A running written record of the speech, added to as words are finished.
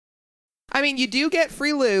I mean, you do get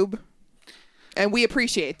free lube, and we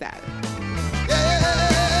appreciate that.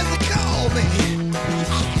 Yeah, they call me.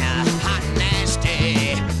 Yeah, hot and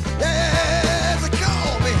nasty. Yeah, they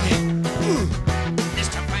call me.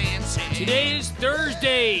 Mr. Fancy. Today is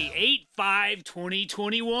Thursday,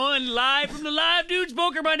 8/5/2021, live from the Live Dudes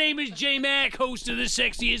Bunker. My name is J-Mac, host of the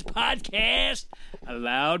sexiest podcast,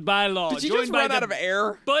 allowed by law. Did you Joined just by run the out of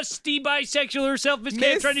air? busty bisexual herself, Miss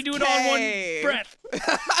K, trying to do it all in one breath.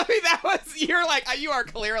 I mean, you are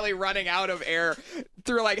clearly running out of air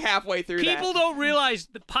through like halfway through People don't realize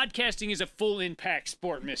that podcasting is a full impact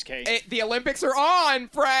sport, Miss K. The Olympics are on,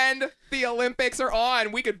 friend. The Olympics are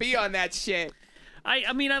on. We could be on that shit.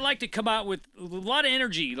 I mean, I like to come out with a lot of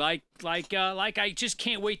energy, like I just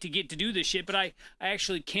can't wait to get to do this shit. But I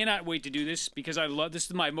actually cannot wait to do this because I love this.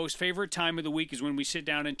 Is my most favorite time of the week is when we sit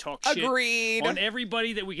down and talk Agreed. shit on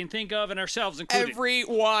everybody that we can think of and ourselves included.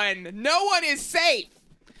 Everyone. No one is safe.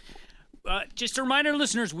 Just a reminder,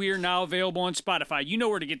 listeners, we are now available on Spotify. You know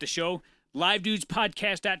where to get the show.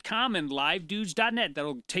 LiveDudesPodcast.com and LiveDudes.net.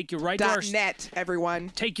 That'll take you right to our .net, everyone.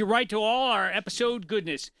 Take you right to all our episode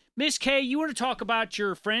goodness. Miss K, you want to talk about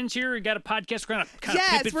your friends here? You got a podcast? We're going to kind of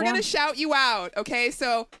pimp it we're for going to 'em? shout you out. Okay,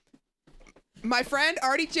 so my friend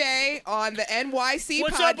Artie J on the NYC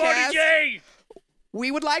What's podcast. up, Artie J?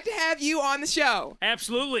 We would like to have you on the show.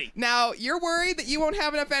 Absolutely. Now, you're worried that you won't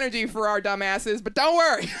have enough energy for our dumbasses, but don't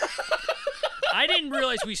worry. I didn't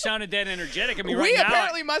realize we sounded that energetic. I mean, We right now,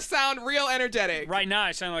 apparently must sound real energetic. right now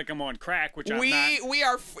I sound like I'm on crack, which I'm not. We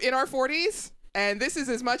are in our 40s, and this is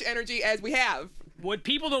as much energy as we have. What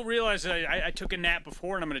people don't realize is I took a nap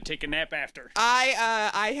before, and I'm going to take a nap after.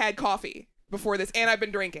 I had coffee before this, and I've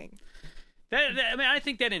been drinking. I mean, I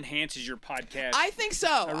think that enhances your podcast. I think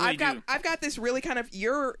so. really do. I've got this really kind of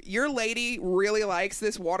your lady really likes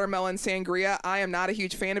this watermelon sangria. I am not a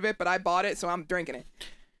huge fan of it, but I bought it, so I'm drinking it.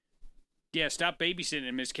 Yeah, stop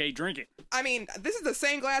babysitting, Miss K. Drink it. I mean, this is the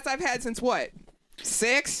same glass I've had since what?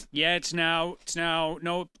 6? Yeah, it's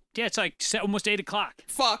like almost 8 o'clock.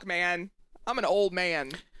 Fuck, man. I'm an old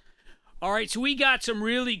man. All right, so we got some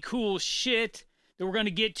really cool shit that we're going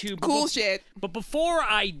to get to. Cool shit. But before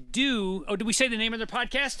I do, did we say the name of their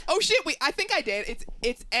podcast? Oh shit, I think I did.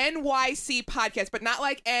 It's NYC podcast, but not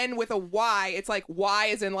like N with a Y. It's like Y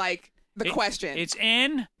as in like the question. It's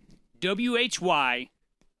NWHY,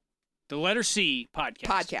 the letter C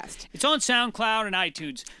podcast. It's on SoundCloud and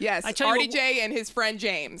iTunes. Yes, I tell you Artie what, J and his friend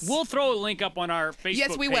James. We'll throw a link up on our Facebook page.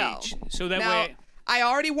 Yes, we will. So that now, way... I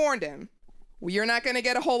already warned him. You're not going to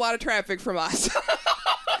get a whole lot of traffic from us.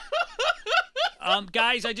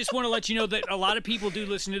 Guys, I just want to let you know that a lot of people do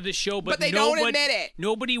listen to this show, but they don't admit it.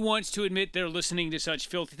 Nobody wants to admit they're listening to such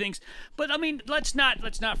filthy things. But I mean, let's not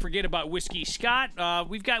forget about Whiskey Scott.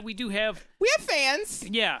 We have fans.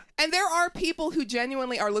 Yeah. And there are people who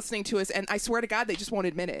genuinely are listening to us, and I swear to God, they just won't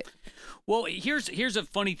admit it. Well, here's a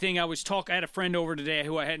funny thing. I had a friend over today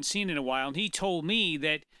who I hadn't seen in a while, and he told me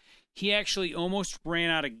that he actually almost ran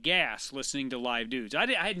out of gas listening to Live Dudes. I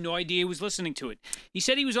had no idea he was listening to it. He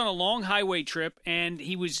said he was on a long highway trip, and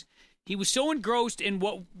he was so engrossed in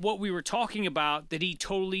what we were talking about that he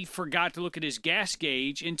totally forgot to look at his gas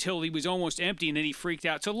gauge until he was almost empty, and then he freaked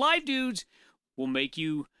out. So Live Dudes will make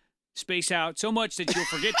you space out so much that you'll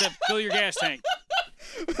forget to fill your gas tank.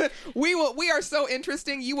 We are so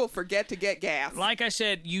interesting, you will forget to get gas. Like I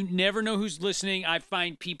said, you never know who's listening. I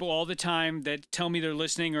find people all the time that tell me they're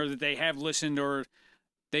listening or that they have listened or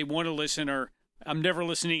they want to listen or I'm never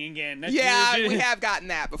listening again. That's yeah, we have gotten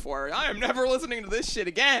that before. I am never listening to this shit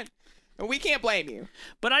again. And we can't blame you.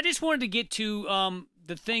 But I just wanted to get to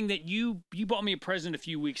the thing that you bought me a present a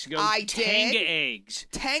few weeks ago. I Tenga did. eggs.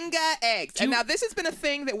 Tenga eggs. And now this has been a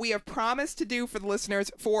thing that we have promised to do for the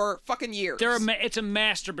listeners for fucking years. It's a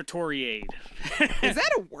masturbatory aid. Is that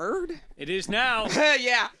a word? It is now.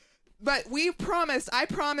 Yeah. But I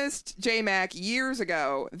promised J-Mac years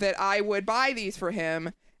ago that I would buy these for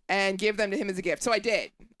him and give them to him as a gift. So I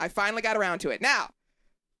did. I finally got around to it. Now,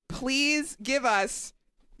 please give us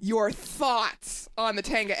your thoughts on the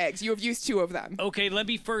Tenga eggs. You have used 2 of them. Okay, let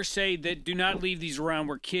me first say that do not leave these around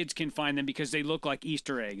where kids can find them because they look like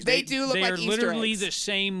Easter eggs. They do look like Easter eggs. They are literally the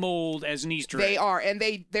same mold as an Easter egg. They are. And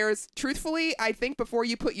there's, truthfully, I think before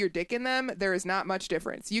you put your dick in them, there is not much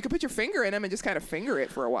difference. You can put your finger in them and just kind of finger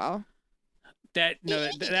it for a while. That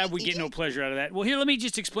would get no pleasure out of that. Well, here, let me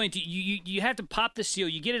just explain to you. You have to pop the seal.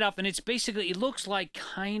 You get it off, and it's basically, it looks like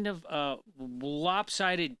kind of a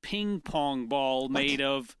lopsided ping pong ball made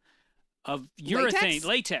of urethane.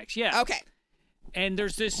 Latex, yeah. Okay. And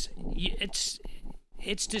there's this,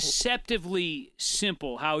 it's deceptively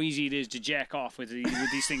simple how easy it is to jack off with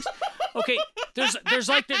these things. Okay, there's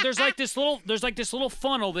like this little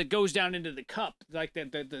funnel that goes down into the cup, like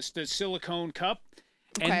the silicone cup.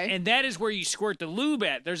 Okay. And that is where you squirt the lube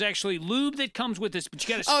at. There's actually lube that comes with this, but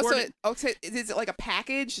you got to squirt it. So is it like a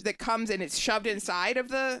package that comes and it's shoved inside of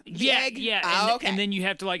the egg? Yeah. Oh, okay. And then you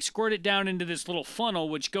have to like squirt it down into this little funnel,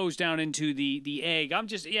 which goes down into the egg.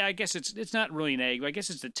 I guess it's not really an egg, but I guess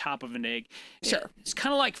it's the top of an egg. Sure. It's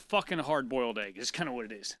kind of like fucking a hard-boiled egg. It's kind of what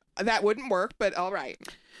it is. That wouldn't work, but all right.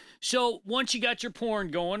 So once you got your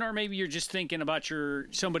porn going, or maybe you're just thinking about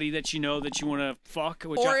somebody that you know that you want to fuck,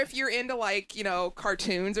 if you're into like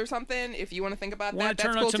cartoons or something, if you want to think about that, that's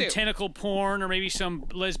turn cool on some too. tentacle porn, or maybe some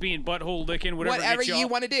lesbian butthole licking, whatever you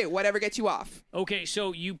want to do, whatever gets you off. Okay,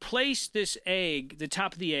 so you place this egg, the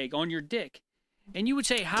top of the egg, on your dick. And you would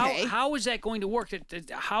say, how is that going to work?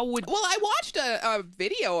 How would... Well, I watched a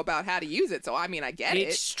video about how to use it, so I mean, I get it.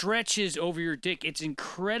 It stretches over your dick. It's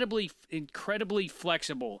incredibly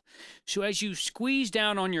flexible. So as you squeeze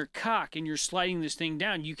down on your cock and you're sliding this thing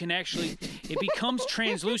down, you can actually... It becomes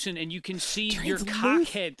translucent, and you can see your cock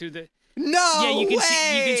head through the... No Yeah, you can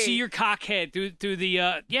way! you can see your cock head through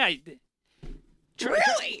the...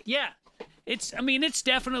 Really? Yeah. It's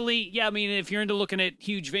definitely, if you're into looking at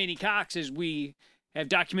huge veiny cocks, as we have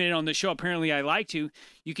documented on the show, apparently I like to,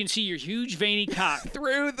 you can see your huge veiny cock.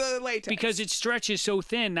 Through the latex. Because it stretches so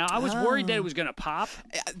thin. Now, I was worried that it was going to pop.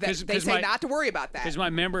 They say not to worry about that. Because my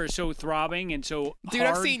member is so throbbing and so Dude,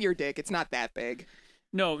 hard. I've seen your dick. It's not that big.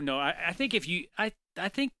 No, I think I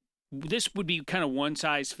think this would be kind of one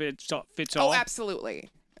size fits all. Oh, absolutely.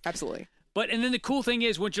 Absolutely. But, and then the cool thing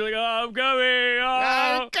is, once you're like, oh, I'm coming,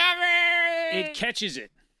 I'm coming! It catches it.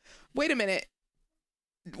 Wait a minute.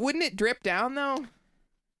 Wouldn't it drip down, though?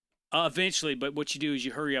 Eventually, but what you do is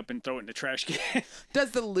you hurry up and throw it in the trash can.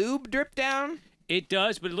 Does the lube drip down? It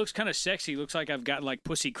does, but it looks kind of sexy. It looks like I've got, like,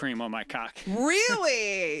 pussy cream on my cock.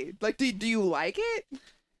 Really? Like, do you like it?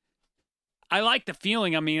 I like the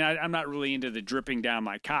feeling. I mean, I'm not really into the dripping down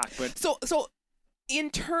my cock, but... So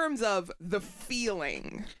in terms of the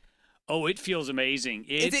feeling... Oh, it feels amazing.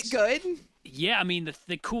 Is it good? Yeah, I mean,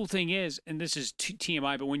 the cool thing is, and this is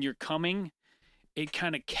TMI, but when you're coming, it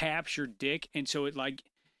kind of caps your dick, and so it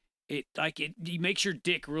makes your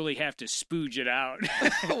dick really have to spooge it out.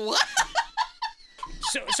 What?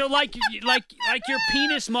 So like your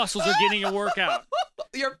penis muscles are getting a workout.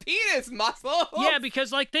 Your penis muscle? Yeah,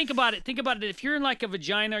 because like think about it. If you're in like a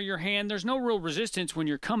vagina or your hand, there's no real resistance when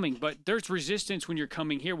you're coming, but there's resistance when you're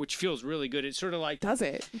coming here, which feels really good. It's sort of like... Does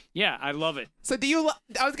it? Yeah, I love it. So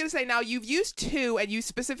I was going to say, now you've used two, and you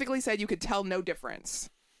specifically said you could tell no difference.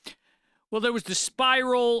 Well, there was the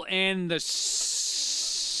spiral and the...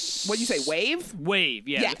 What'd you say, wave? Wave,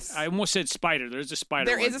 yeah. Yes. I almost said spider. There's a spider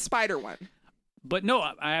There one. is a spider one. But no,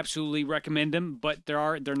 I absolutely recommend them, but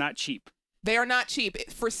they're not cheap. They are not cheap.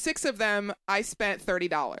 For 6 of them, I spent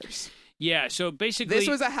 $30. Yeah, so basically... This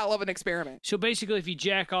was a hell of an experiment. So basically, if you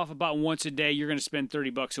jack off about once a day, you're going to spend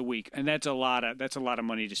 $30 a week, and that's a lot of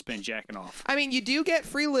money to spend jacking off. I mean, you do get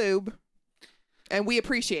free lube, and we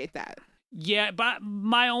appreciate that. Yeah, but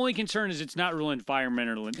my only concern is it's not real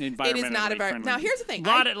environmentally It is not friendly. Now, here's the thing.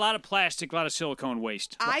 A lot of plastic, a lot of silicone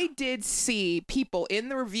waste. I did see people in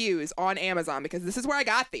the reviews on Amazon, because this is where I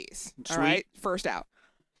got these. Sweet. All right, first out.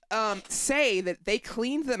 Say that they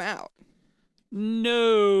cleaned them out.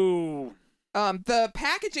 No. The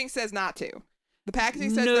packaging says not to. The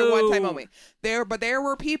packaging says they're one time only. But there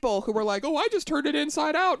were people who were like, "Oh, I just turned it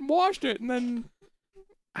inside out and washed it," and then.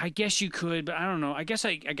 I guess you could, but I don't know. I guess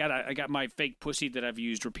I got my fake pussy that I've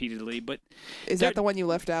used repeatedly, but is that the one you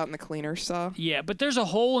left out and the cleaner saw? Yeah, but there's a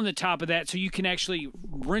hole in the top of that, so you can actually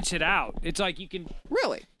rinse it out. It's like you can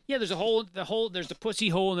really. Yeah, there's a hole. There's the pussy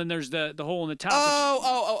hole, and then there's the hole in the top.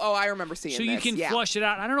 Oh! I remember seeing. So this. you can flush it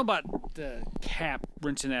out. I don't know about the cap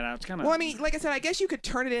rinsing that out. It's kind of. Well, I mean, like I said, I guess you could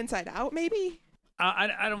turn it inside out, maybe.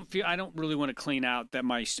 I don't really want to clean out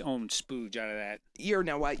my own spooge out of that. You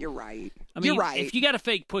know what? You're right. I mean, you're right. If you got a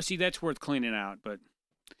fake pussy, that's worth cleaning out. But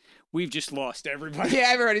we've just lost everybody. Yeah,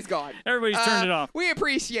 everybody's gone. Everybody's turned it off. We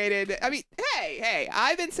appreciate it. I mean, hey,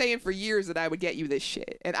 I've been saying for years that I would get you this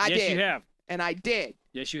shit, and I did. Yes, you have. And I did.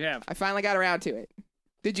 Yes, you have. I finally got around to it.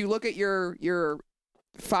 Did you look at your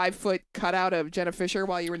 5-foot cutout of Jenna Fisher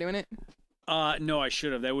while you were doing it? No, I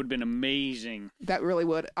should have. That would have been amazing. That really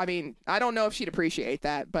would. I mean, I don't know if she'd appreciate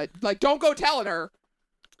that, but like, don't go telling her.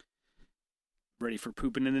 Ready for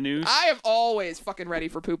pooping in the news? I am always fucking ready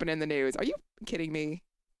for pooping in the news. Are you kidding me?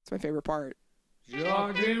 It's my favorite part.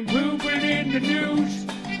 Talking pooping in the news.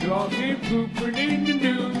 Talking pooping in the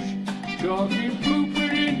news. Talking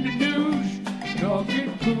pooping in the news.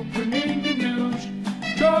 Talking pooping in the news.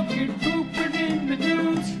 Talking pooping in the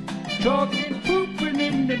news. Talking pooping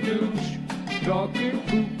in the news. Talking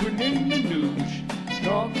pooping in the news.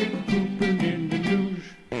 Talking pooping in the news.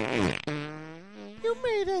 You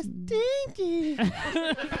made us stinky.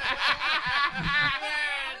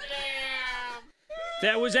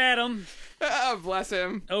 That was Adam. Oh, bless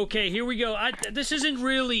him. Okay, here we go. This isn't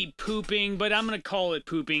really pooping, but I'm going to call it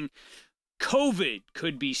pooping. COVID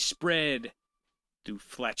could be spread through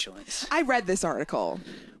flatulence. I read this article.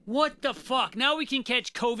 What the fuck? Now we can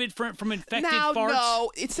catch COVID from infected Now, farts?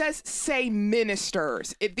 no, it says say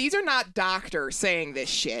ministers. These are not doctors saying this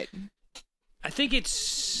shit. I think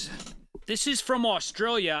this is from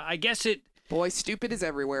Australia. I guess Boy, stupid is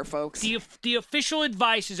everywhere, folks. the official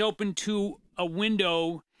advice is to open a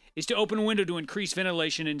window to increase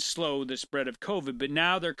ventilation and slow the spread of COVID, but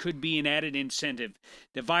now there could be an added incentive.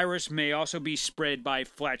 The virus may also be spread by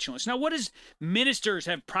flatulence. Now, what is ministers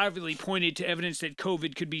have privately pointed to evidence that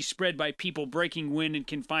COVID could be spread by people breaking wind in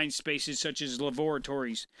confined spaces such as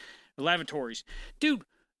lavatories. Dude,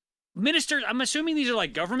 ministers, I'm assuming these are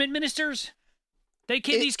like government ministers?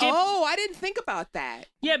 These can't. Oh, I didn't think about that.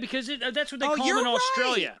 Yeah, because that's what they call them you're in right.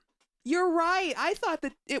 Australia. You're right. I thought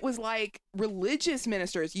that it was like religious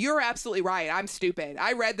ministers. You're absolutely right. I'm stupid.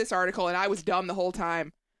 I read this article and I was dumb the whole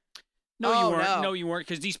time. No, Oh, you weren't. no. No, you weren't,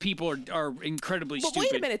 because these people are incredibly But stupid.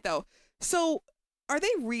 wait a minute, though. So, are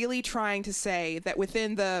they really trying to say that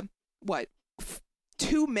within the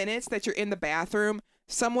 2 minutes that you're in the bathroom,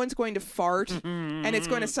 someone's going to fart and it's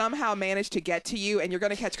going to somehow manage to get to you and you're going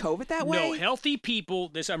to catch COVID that way? No, healthy people,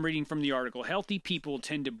 this I'm reading from the article, healthy people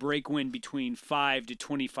tend to break wind between 5 to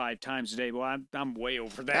 25 times a day. Well, I'm way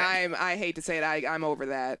over that. I hate to say it. I'm over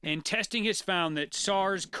that. And testing has found that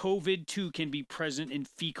SARS-CoV-2 can be present in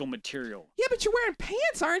fecal material. Yeah, but you're wearing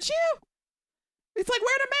pants, aren't you? It's like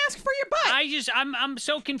wearing a mask for your butt. I'm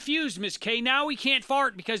so confused, Miss K. Now we can't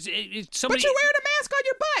fart because it's somebody. But you're wearing a mask on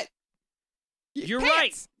your butt. You're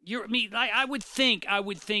Pants. right. I would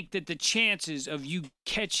think that the chances of you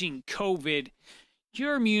catching COVID,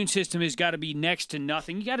 your immune system has got to be next to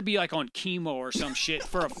nothing. You got to be like on chemo or some shit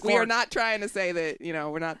for a fart. We are not trying to say that,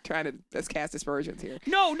 we're not trying to just cast aspersions here.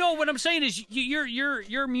 No. What I'm saying is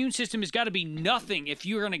your immune system has got to be nothing if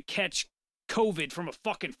you're gonna catch COVID from a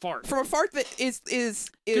fucking fart. From a fart that is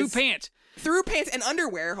Through pants. Through pants and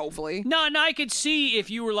underwear, hopefully. No, I could see if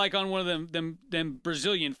you were like on one of them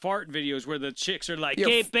Brazilian fart videos where the chicks are like,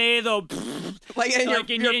 "Que pedo," Like in like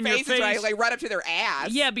your in face, your face. Right, like right up to their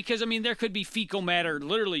ass. Yeah, because there could be fecal matter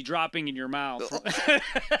literally dropping in your mouth.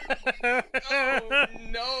 Oh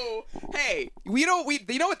no! Hey, you know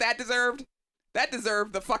what that deserved? That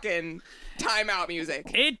deserved the fucking timeout music.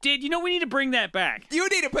 It did. We need to bring that back. You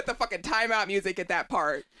need to put the fucking timeout music at that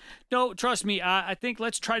part. No, trust me. I think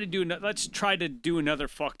let's try to do another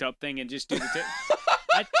fucked up thing and just do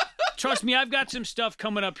the. Trust me, I've got some stuff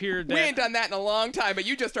coming up here that We ain't done that in a long time, but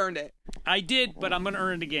you just earned it. I did, but I'm gonna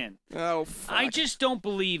earn it again. Oh, fuck. I just don't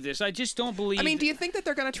believe this. I just don't believe. I mean, do you think that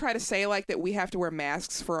they're gonna try to say like that we have to wear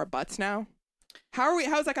masks for our butts now?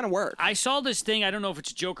 How's that gonna work? I saw this thing. I don't know if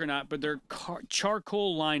it's a joke or not, but they're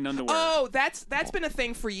charcoal lined underwear. Oh, that's been a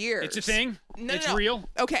thing for years. It's a thing. No, It's no. real.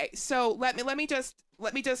 Okay, so let me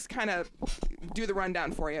just kind of do the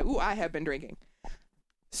rundown for you. Ooh, I have been drinking.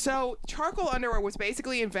 So charcoal underwear was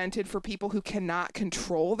basically invented for people who cannot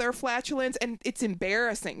control their flatulence, and it's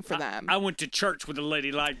embarrassing for them. I went to church with a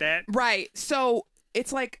lady like that. Right. So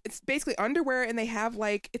it's basically underwear, and they have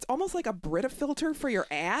it's almost like a Brita filter for your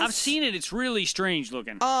ass. I've seen it. It's really strange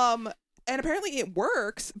looking. And apparently it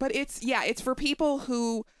works, but it's for people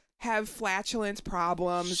who have flatulence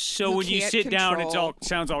problems. So who when you can't sit down, control. it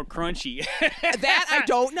sounds all crunchy. That I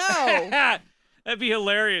don't know. That'd be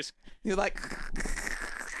hilarious. You're like,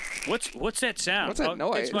 What's that sound? What's that Oh,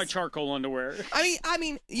 noise? It's my charcoal underwear. I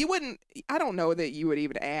mean, you wouldn't. I don't know that you would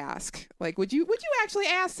even ask. Like, would you actually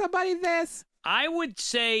ask somebody this? I would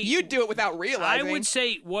say You'd do it without realizing. I would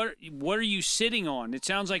say, what are you sitting on? It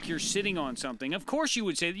sounds like you're sitting on something. Of course you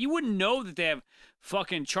would say that. You wouldn't know that they have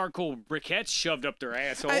fucking charcoal briquettes shoved up their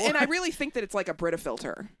asshole. And I really think that it's like a Brita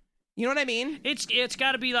filter. You know what I mean? It's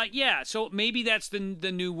got to be like, yeah. So maybe that's the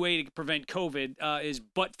new way to prevent COVID is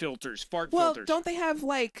butt filters, fart filters. Well,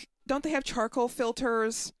 don't they have charcoal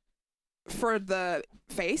filters for the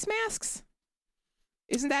face masks?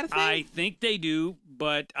 Isn't that a thing? I think they do,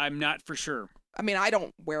 but I'm not for sure. I mean, I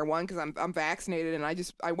don't wear one because I'm vaccinated and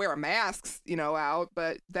I wear a mask, out.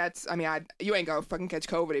 But you ain't gonna fucking catch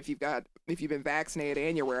COVID if you've been vaccinated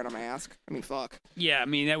and you're wearing a mask. I mean, fuck. Yeah, I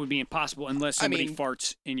mean that would be impossible unless somebody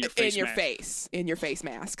farts in your face. In your face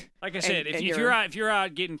mask. Like I said, if you're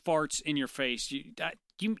out getting farts in your face,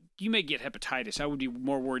 you may get hepatitis. I would be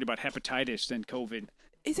more worried about hepatitis than COVID.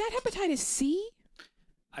 Is that hepatitis C?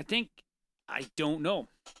 I don't know.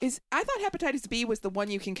 I thought hepatitis B was the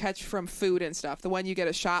one you can catch from food and stuff. The one you get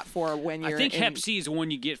a shot for when you're I think in Hep C is the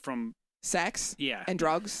one you get from sex. Yeah. And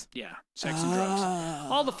drugs. Yeah, sex and drugs.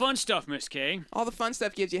 All the fun stuff, Miss K. All the fun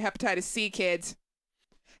stuff gives you hepatitis C, kids.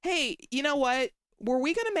 Hey, you know what? Were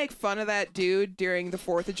we gonna make fun of that dude during the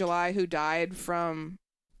 4th of July who died from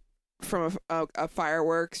a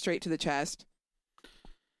firework straight to the chest?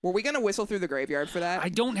 Were we gonna whistle through the graveyard for that? I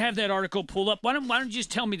don't have that article pulled up. Why don't you just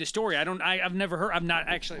tell me the story? I've never heard. I've not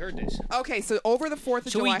actually heard this. Okay, so over the 4th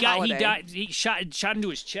of July holiday, he died. He shot into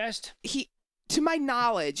his chest. To my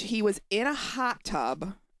knowledge, he was in a hot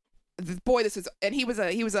tub. Boy, this is, and he was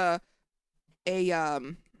a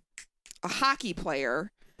hockey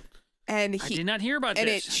player, and I did not hear about and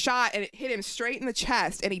this. it shot and it hit him straight in the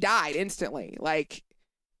chest, and he died instantly.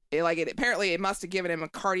 Apparently it must have given him a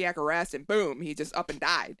cardiac arrest, and boom, he just up and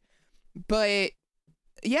died. But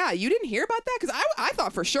yeah, you didn't hear about that? Because I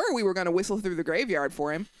thought for sure we were going to whistle through the graveyard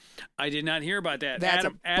for him. I did not hear about that. That's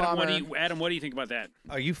Adam, bummer. what do you think about that?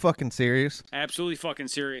 Are you fucking serious? Absolutely fucking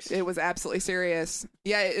serious. It was absolutely serious.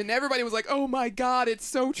 Yeah, and everybody was like, "Oh my god, it's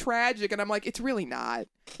so tragic," and I'm like, "It's really not."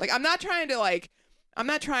 Like, I'm not trying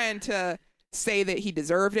to say that he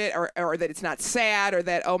deserved it or that it's not sad or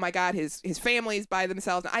that, oh my god, his family's by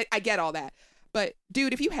themselves. I get all that, but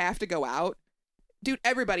dude, if you have to go out, dude,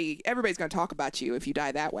 everybody's gonna talk about you if you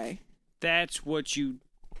die that way. That's what you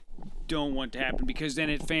don't want to happen, because then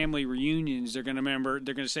at family reunions they're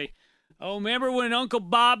gonna say, oh, remember when Uncle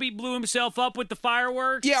Bobby blew himself up with the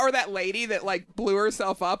fireworks? Yeah, or that lady that like blew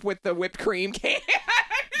herself up with the whipped cream can.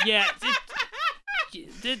 Yeah.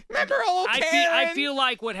 Remember old Karen? I feel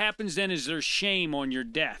like what happens then is there's shame on your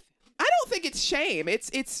death. I don't think it's shame.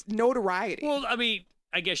 It's notoriety. Well, I mean,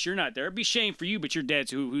 I guess you're not there. It'd be shame for you, but you're dead,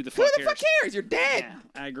 so who the fuck who the cares? fuck cares? You're dead.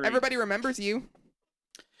 Yeah, I agree. Everybody remembers you.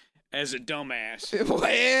 As a dumbass.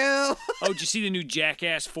 Well. Oh, did you see the new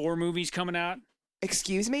Jackass 4 movies coming out?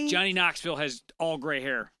 Excuse me? Johnny Knoxville has all gray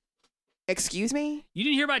hair. Excuse me? You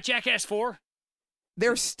didn't hear about Jackass 4?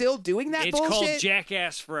 They're still doing that it's bullshit? It's called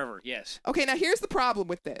Jackass Forever, yes. Okay, now here's the problem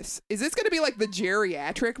with this. Is this going to be like the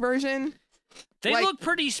geriatric version? They look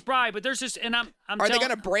pretty spry, but there's this, and Are they going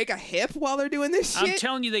to break a hip while they're doing this shit? I'm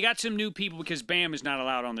telling you, they got some new people because Bam is not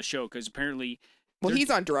allowed on the show because apparently... Well,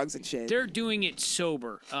 he's on drugs and shit. They're doing it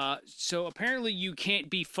sober. So apparently you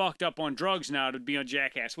can't be fucked up on drugs now to be on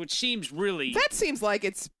Jackass, which seems really... That seems like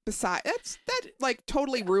it's beside... That like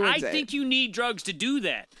totally ruins it. I think you need drugs to do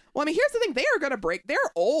that. Well, I mean, here's the thing. They are going to break... They're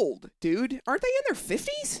old, dude. Aren't they in their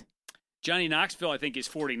 50s? Johnny Knoxville, I think, is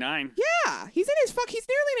 49. Yeah. He's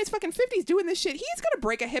nearly in his fucking 50s doing this shit. He's going to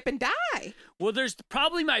break a hip and die. Well, there's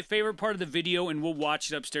probably my favorite part of the video, and we'll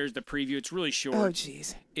watch it upstairs, the preview. It's really short. Oh,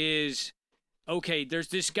 jeez. Is... Okay, there's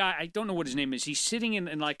this guy. I don't know what his name is. He's sitting in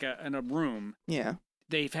a room. Yeah.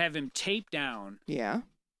 They have him taped down. Yeah.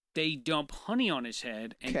 They dump honey on his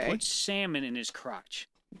head and put salmon in his crotch.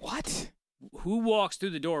 What? Who walks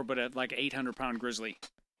through the door but a 800-pound grizzly?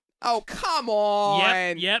 Oh, come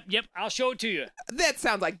on. Yep. I'll show it to you. That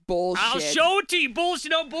sounds like bullshit. I'll show it to you.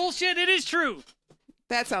 Bullshit. No bullshit. It is true.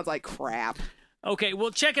 That sounds like crap. Okay,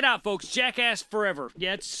 well, check it out, folks. Jackass Forever.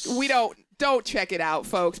 Yeah, We don't check it out,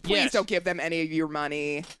 folks. Please don't give them any of your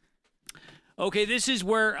money. Okay, this is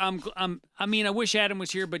where I wish Adam was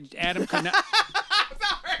here, but Adam could not.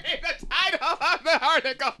 Sorry, the title of the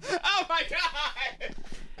article. Oh my god.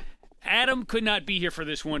 Adam could not be here for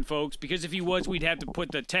this one, folks, because if he was, we'd have to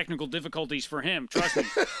put the technical difficulties for him. Trust me.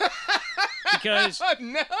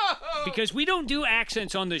 Because we don't do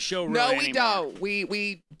accents on this show, really. No, we anymore. don't.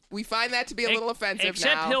 We find that to be a little offensive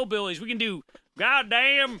except now. hillbillies. We can do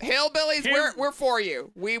goddamn hillbillies. We're for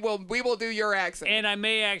you. We will do your accent. And I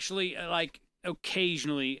may actually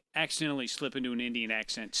occasionally accidentally slip into an Indian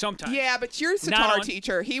accent sometimes. Yeah, but your sitar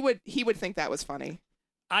teacher, he would think that was funny.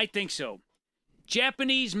 I think so.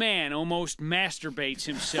 Japanese man almost masturbates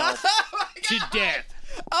himself to death.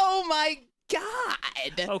 Oh my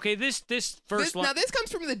god. Okay, this first line. Now this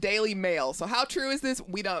comes from the Daily Mail. So how true is this?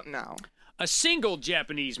 We don't know. A single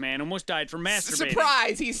Japanese man almost died from masturbating.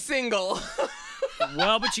 Surprise, he's single.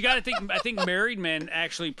 Well, but you got to think. I think married men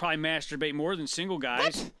actually probably masturbate more than single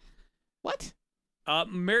guys. What?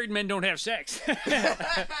 Married men don't have sex. Yeah.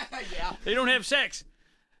 They don't have sex.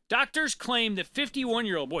 Doctors claim the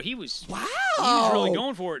 51-year-old boy, he was really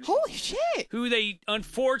going for it. Holy shit. Who they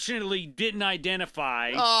unfortunately didn't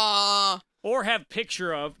identify or have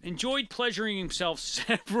picture of, enjoyed pleasuring himself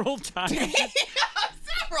several times.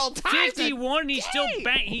 Several times. 51,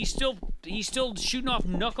 he's still shooting off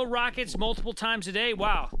knuckle rockets multiple times a day.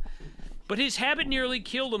 Wow. But his habit nearly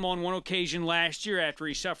killed him on one occasion last year after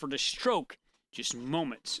he suffered a stroke just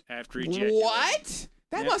moments after ejaculating. What?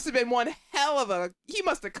 That Yep. must have been one hell of a. He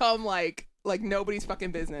must have come like nobody's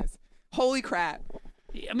fucking business. Holy crap!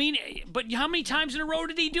 I mean, but how many times in a row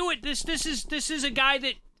did he do it? This is a guy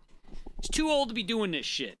that is too old to be doing this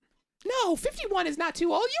shit. No, 51 is not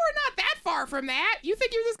too old. You are not that far from that. You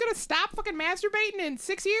think you're just gonna stop fucking masturbating in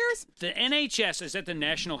 6 years? The NHS, is that the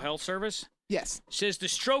National Health Service, Yes. says the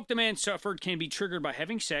stroke the man suffered can be triggered by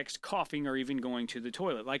having sex, coughing, or even going to the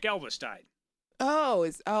toilet, like Elvis died. Oh,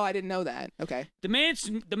 I didn't know that. Okay. The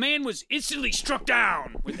man was instantly struck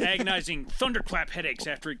down with agonizing thunderclap headaches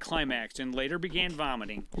after he climaxed and later began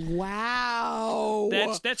vomiting. Wow.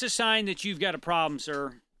 That's a sign that you've got a problem,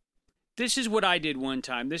 sir. This is what I did one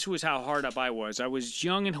time. This was how hard up I was. I was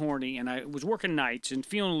young and horny, and I was working nights and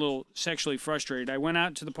feeling a little sexually frustrated. I went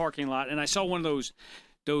out to the parking lot, and I saw one of those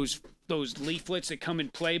leaflets that come in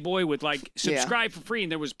Playboy with like subscribe for free,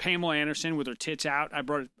 and there was Pamela Anderson with her tits out. I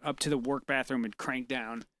brought it up to the work bathroom and cranked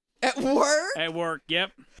down. At work? At work,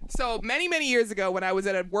 yep. So many years ago when I was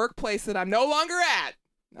at a workplace that I'm no longer at,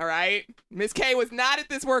 all right? Miss K was not at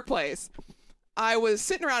this workplace. I was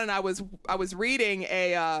sitting around and I was reading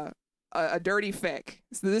a dirty fic.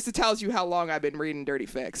 So this tells you how long I've been reading dirty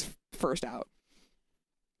fics. First out.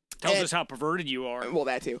 Tells us how perverted you are. Well,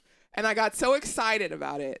 that too. And I got so excited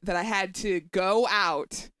about it that I had to go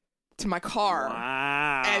out to my car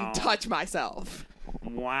Wow. and touch myself.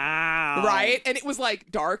 Wow. Right? And it was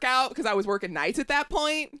like dark out because I was working nights at that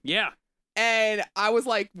point. Yeah. And I was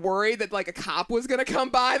like worried that like a cop was going to come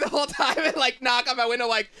by the whole time and like knock on my window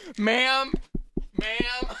like, ma'am,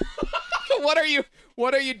 what are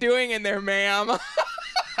you doing in there, ma'am?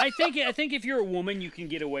 I think if you're a woman, you can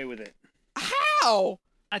get away with it. How?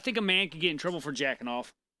 I think a man can get in trouble for jacking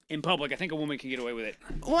off in public. I think a woman can get away with it.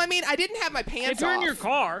 Well, I mean, I didn't have my pants off. If you're in your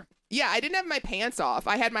car. Yeah, I didn't have my pants off.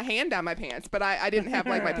 I had my hand down my pants, but I didn't have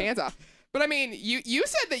like my pants off. But I mean, you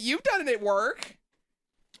said that you've done it at work.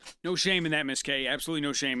 No shame in that, Miss K. Absolutely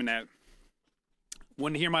no shame in that.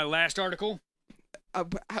 Want to hear my last article?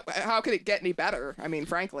 How could it get any better? I mean,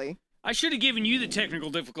 frankly. I should have given you the technical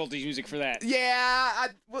difficulties music for that. Yeah.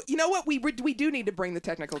 Well, you know what? We do need to bring the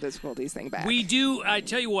technical difficulties thing back. We do. I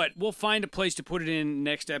tell you what, we'll find a place to put it in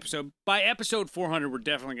next episode. By episode 400, we're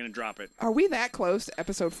definitely going to drop it. Are we that close to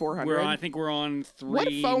episode 400? I think we're on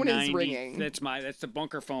 390. What phone is ringing? That's the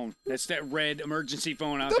bunker phone. That's that red emergency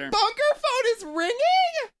phone out the there. bunker phone is ringing?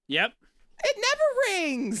 Yep. It never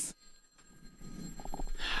rings.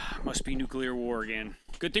 Must be nuclear war again.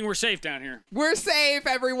 Good thing we're safe down here. We're safe,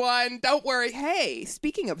 everyone. Don't worry. Hey,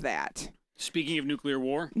 speaking of that. Speaking of nuclear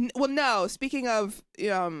war. No. Speaking of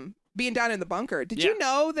being down in the bunker, did you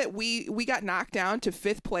know that we got knocked down to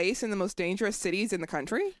 5th place in the most dangerous cities in the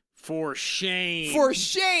country? For shame. For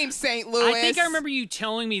shame, St. Louis. I think I remember you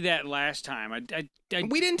telling me that last time.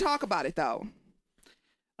 We didn't talk about it though.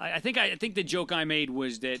 I think the joke I made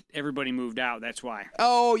was that everybody moved out. That's why.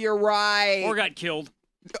 Oh, you're right. Or got killed.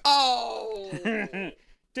 Oh.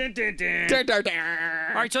 Dun, dun, dun. Dun, dun, dun.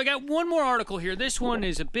 All right, so I got one more article here. This one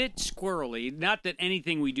is a bit squirrely. Not that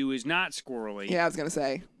anything we do is not squirrely. Yeah, I was gonna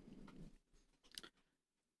say.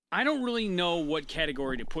 I don't really know what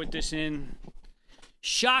category to put this in.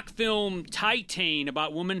 Shock film Titan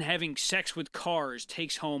about woman having sex with cars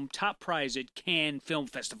takes home top prize at Cannes Film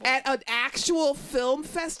Festival. At an actual film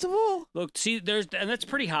festival? Look, see, and that's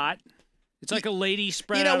pretty hot. It's like a lady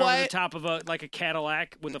spread You know out over what? the top of a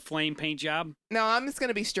Cadillac with a flame paint job. No, I'm just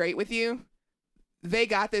gonna be straight with you. They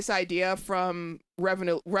got this idea from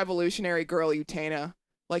Revolutionary Girl Utena.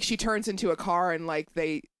 Like she turns into a car and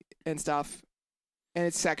stuff, and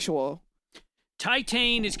it's sexual.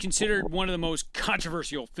 Titan is considered one of the most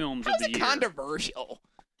controversial films of the year. How's it controversial?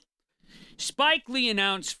 Spike Lee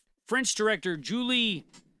announced French director Julie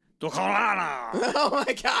Ducournau. Oh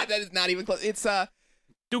my God, that is not even close. It's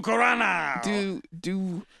Ducournau.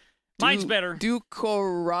 Mine's better.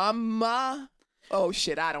 Dukorama. Oh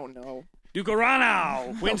shit, I don't know.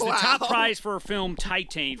 Ducournau wins the Wow. top prize for her film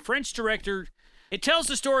Titan. French director. It tells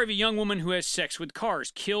the story of a young woman who has sex with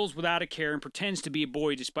cars, kills without a care, and pretends to be a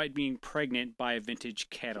boy despite being pregnant by a vintage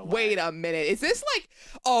Cadillac. Wait a minute. Is this like?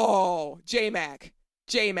 Oh, J-Mac.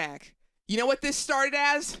 You know what this started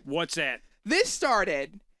as? What's that? This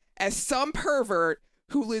started as some pervert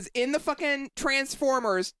who lives in the fucking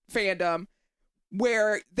Transformers fandom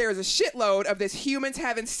where there's a shitload of this humans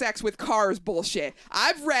having sex with cars bullshit.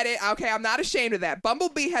 I've read it. Okay, I'm not ashamed of that.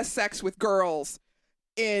 Bumblebee has sex with girls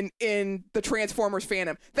in the Transformers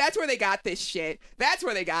fandom. That's where they got this shit. That's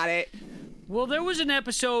where they got it. Well, there was an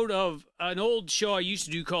episode of an old show I used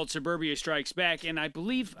to do called Suburbia Strikes Back, and I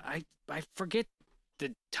believe, I forget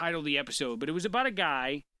the title of the episode, but it was about a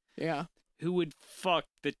guy Yeah. who would fuck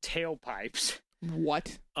the tailpipes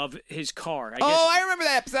What? of his car. I remember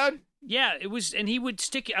that episode. Yeah, it was, and he would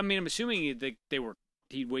stick. I mean, I'm assuming they were.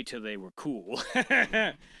 He'd wait till they were cool.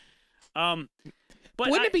 But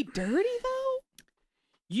Wouldn't it be dirty though?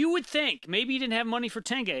 You would think maybe he didn't have money for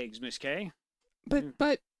tank eggs, Miss K.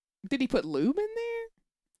 But did he put lube in there?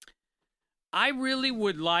 I really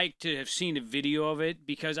would like to have seen a video of it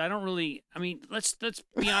because I don't really. I mean, let's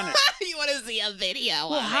be honest. You want to see a video?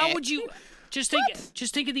 Well, how would you just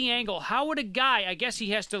think of the angle? How would a guy? I guess he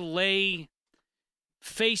has to lay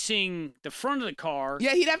facing the front of the car.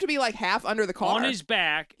 Yeah, he'd have to be like half under the car on his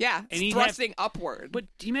back. Yeah, and he'd thrusting upward. But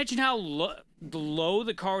do you imagine how low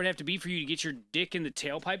the car would have to be for you to get your dick in the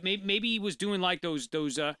tailpipe? Maybe he was doing like those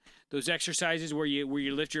exercises where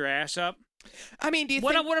you lift your ass up. I mean, do you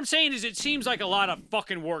what think? I'm saying is, it seems like a lot of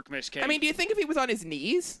fucking work, Miss K. I mean, do you think if he was on his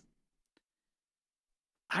knees?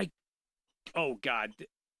 Oh God.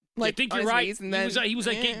 Like, I think on you're his right. knees and then- He was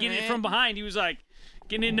like getting it from behind. He was like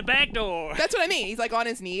getting in the back door. That's what I mean. He's like on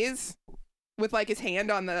his knees with like his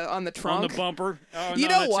hand on the trunk. On the bumper. Oh, You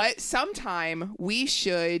no, know that's- what? Sometime we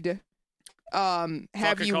should have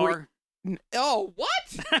Fuck a you. car. Oh,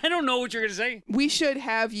 what? I don't know what you're gonna say. We should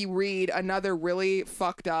have you read another really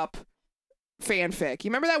fucked up fanfic. You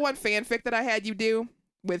remember that one fanfic that I had you do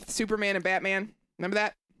with Superman and Batman? Remember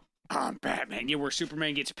that? Batman. Yeah, where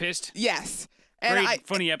Superman gets pissed. Yes. And Great,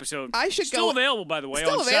 funny episode. I should Still go. available, by the way,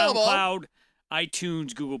 Still on available. SoundCloud,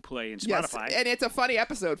 iTunes, Google Play, and Yes, Spotify. and it's a funny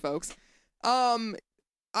episode, folks.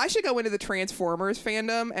 I should go into the Transformers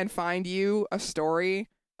fandom and find you a story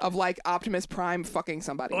of like Optimus Prime fucking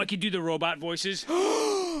somebody. Oh, I could do the robot voices.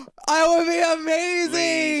 I would be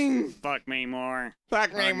amazing. Please, fuck me more.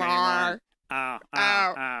 Fuck me more. Ow, ow,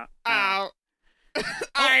 Ow. ow, Ow.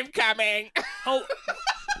 I'm coming. Oh,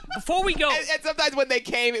 before we go, And sometimes when they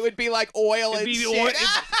came, it would be like oil It'd and be shit. oil-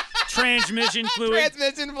 transmission fluid.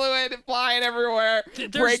 Transmission fluid flying everywhere. There's-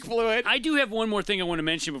 Brake fluid. I do have one more thing I want to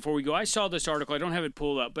mention before we go. I saw this article. I don't have it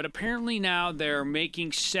pulled up, but apparently now they're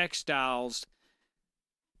making sex dolls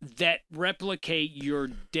that replicate your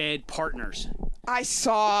dead partners. I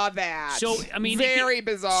saw that. So I mean, very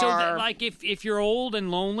bizarre. So that, like, if you're old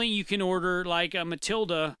and lonely, you can order like a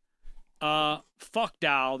Matilda fuck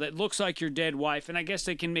doll that looks like your dead wife, and I guess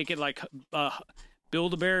they can make it like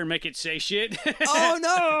Build-A-Bear and make it say shit. Oh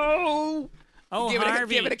no! Oh,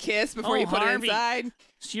 Harvey, give it a kiss before you put Harvey. it inside.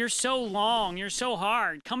 You're so long. You're so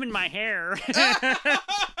hard. Come in my hair.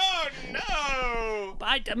 Oh no!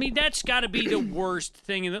 I mean, that's got to be the worst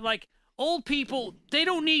thing. In that, like, old people, they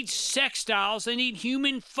don't need sex dolls. They need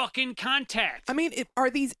human fucking contact. I mean, are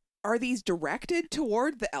these directed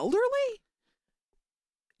toward the elderly?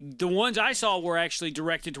 The ones I saw were actually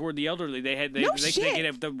directed toward the elderly. They No they shit. could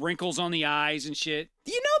have the wrinkles on the eyes and shit.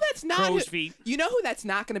 You know that's not Crow's feet. You know who that's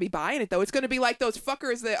not going to be buying it though? It's going to be like those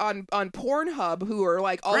fuckers that on Pornhub who are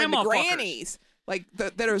like all Grandma into fuckers. grannies, like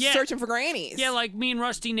that are Yeah. searching for grannies. Yeah, like me and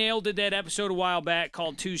Rusty Nail did that episode a while back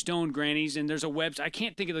called Two Stone Grannies, and there's a website. I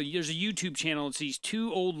can't think of there's a YouTube channel. It's these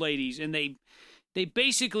two old ladies, and they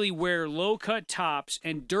basically wear low cut tops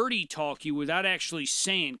and dirty talk you without actually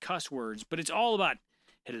saying cuss words, but it's all about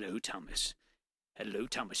hello Thomas. Hello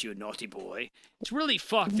Thomas, you a naughty boy. It's really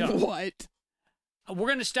fucked up. What? We're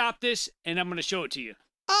gonna stop this, and I'm gonna show it to you.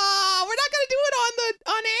 We're not going to do it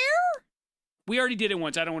on air. We already did it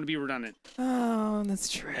once. I don't want to be redundant. Oh, that's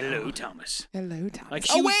true. Hello Thomas. Hello, Thomas. Like,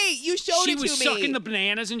 oh wait, you showed She it to was me. sucking the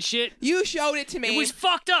bananas and shit. You showed it to me. It was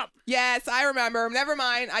fucked up. Yes, I remember. Never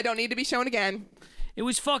mind. I don't need to be shown again. It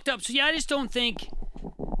was fucked up. So yeah, I just don't think.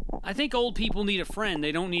 I think old people need a friend.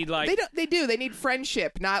 They don't need like. They do. They need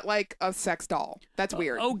friendship, not like a sex doll. That's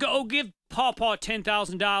weird. Give Paw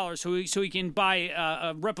 $10,000 so he can buy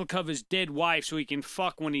a replica of his dead wife so he can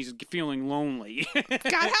fuck when he's feeling lonely.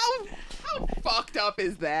 God, how fucked up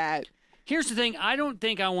is that? Here's the thing. I don't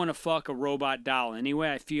think I want to fuck a robot doll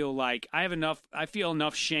anyway. I feel like I feel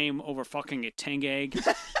enough shame over fucking a tank egg.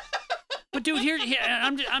 But dude,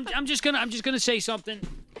 I'm just gonna say something.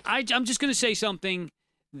 I'm just gonna say something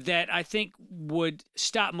that I think would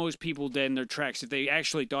stop most people dead in their tracks if they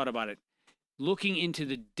actually thought about it. Looking into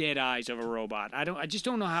the dead eyes of a robot. I just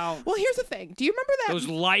don't know how. Well, here's the thing. Do you remember that? Those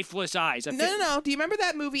lifeless eyes. No. Do you remember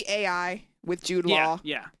that movie AI with Jude Yeah, Law?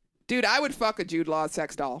 yeah. Dude, I would fuck a Jude Law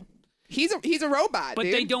sex doll. He's a robot, But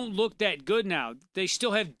dude. they don't look that good now. They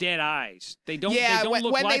still have dead eyes. They don't. Yeah, they don't when,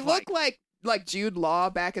 look when they lifelike. look like Jude Law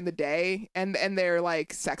back in the day, and they're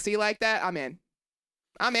like sexy like that, I'm in.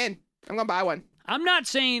 I'm gonna buy one. I'm not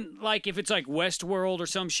saying like if it's like Westworld or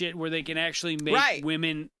some shit where they can actually make Right.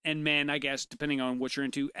 women and men, I guess, depending on what you're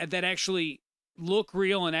into, that actually look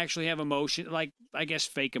real and actually have emotion, like I guess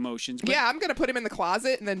fake emotions. But, Yeah, I'm gonna put him in the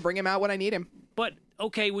closet and then bring him out when I need him. But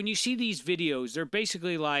okay, when you see these videos, they're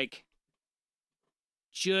basically like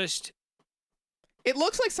just. It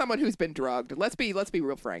looks like someone who's been drugged. Let's be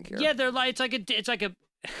real frank here. Yeah, they're like it's like a it's like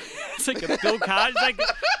a Bill Cosby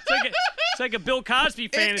it's like a Bill Cosby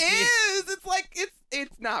fantasy. It is. It's like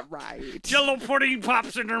it's not right. Jello pudding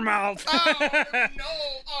pops in her mouth. Oh no!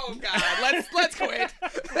 Oh God! Let's quit.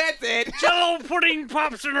 That's it. Jello pudding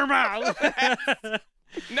pops in her mouth.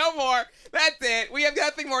 No more. That's it. We have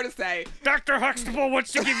nothing more to say. Dr. Huxtable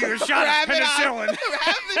wants to give you a shot Wrap of it up. penicillin.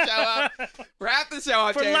 Wrap the show up. Wrap the show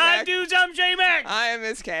up, For J Live Mac. Dudes, I'm J-Mac. I am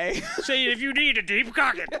Miss K. Saying if you need a deep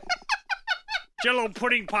cocking, Jello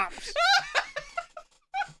pudding pops.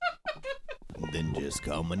 Then just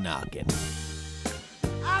come a knocking.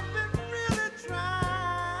 I've been really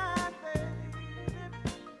trying, baby.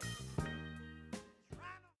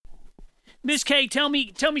 Miss K, tell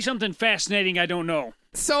me something fascinating I don't know.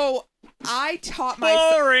 So I taught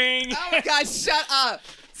myself. Boring. Oh my God! Shut up.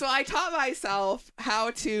 So I taught myself how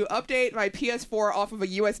to update my PS4 off of a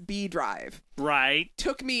USB drive. Right.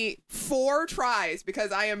 Took me 4 tries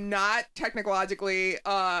because I am not technologically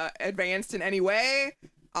advanced in any way.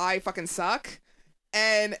 I fucking suck.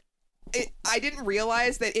 And I didn't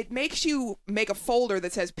realize that it makes you make a folder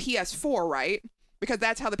that says PS4, right? Because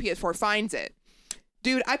that's how the PS4 finds it.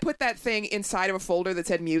 Dude, I put that thing inside of a folder that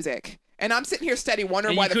said music. And I'm sitting here steady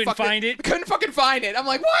wondering And why you the couldn't fuck find it? Couldn't fucking find it. I'm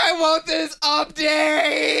like, why won't this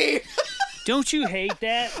update? Don't you hate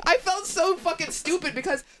that? I felt so fucking stupid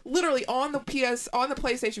because literally on the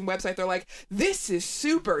PlayStation website, they're like, this is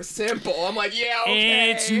super simple. I'm like, yeah,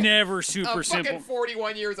 okay. It's never super I'm simple. fucking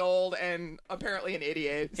 41 years old and apparently an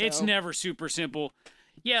idiot. So. It's never super simple.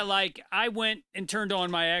 Yeah, like I went and turned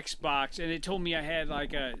on my Xbox and it told me I had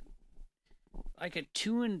like a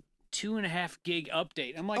 2.5 gig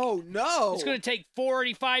update. I'm like, oh no, it's gonna take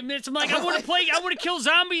 45 minutes. I'm like, I want to kill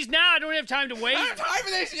zombies now. I don't have time to wait. I don't have time for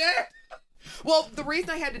this shit. Well, the reason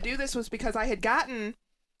I had to do this was because I had gotten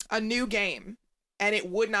a new game and it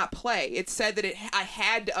would not play. It said that I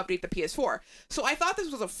had to update the PS4. So I thought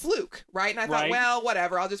this was a fluke, right? And I thought, Right. well,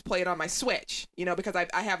 whatever, I'll just play it on my Switch, because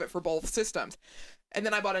I have it for both systems. And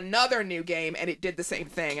then I bought another new game and it did the same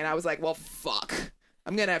thing. And I was like, well, fuck.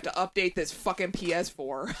 I'm going to have to update this fucking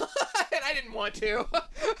PS4. And I didn't want to.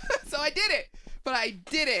 So I did it. But I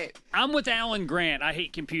did it. I'm with Alan Grant. I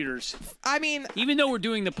hate computers. I mean, Even though we're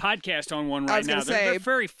doing the podcast on one I right was now, gonna they're say-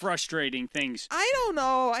 very frustrating things. I don't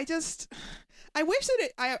know. I wish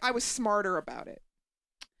that I was smarter about it.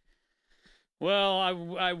 Well,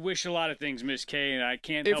 I wish a lot of things, Miss K, and I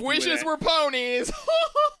can't If help you with wishes that. were ponies.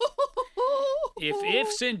 If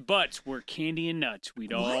ifs and buts were candy and nuts,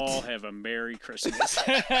 we'd all have a Merry Christmas.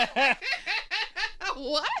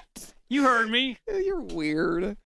 What? You heard me. You're weird.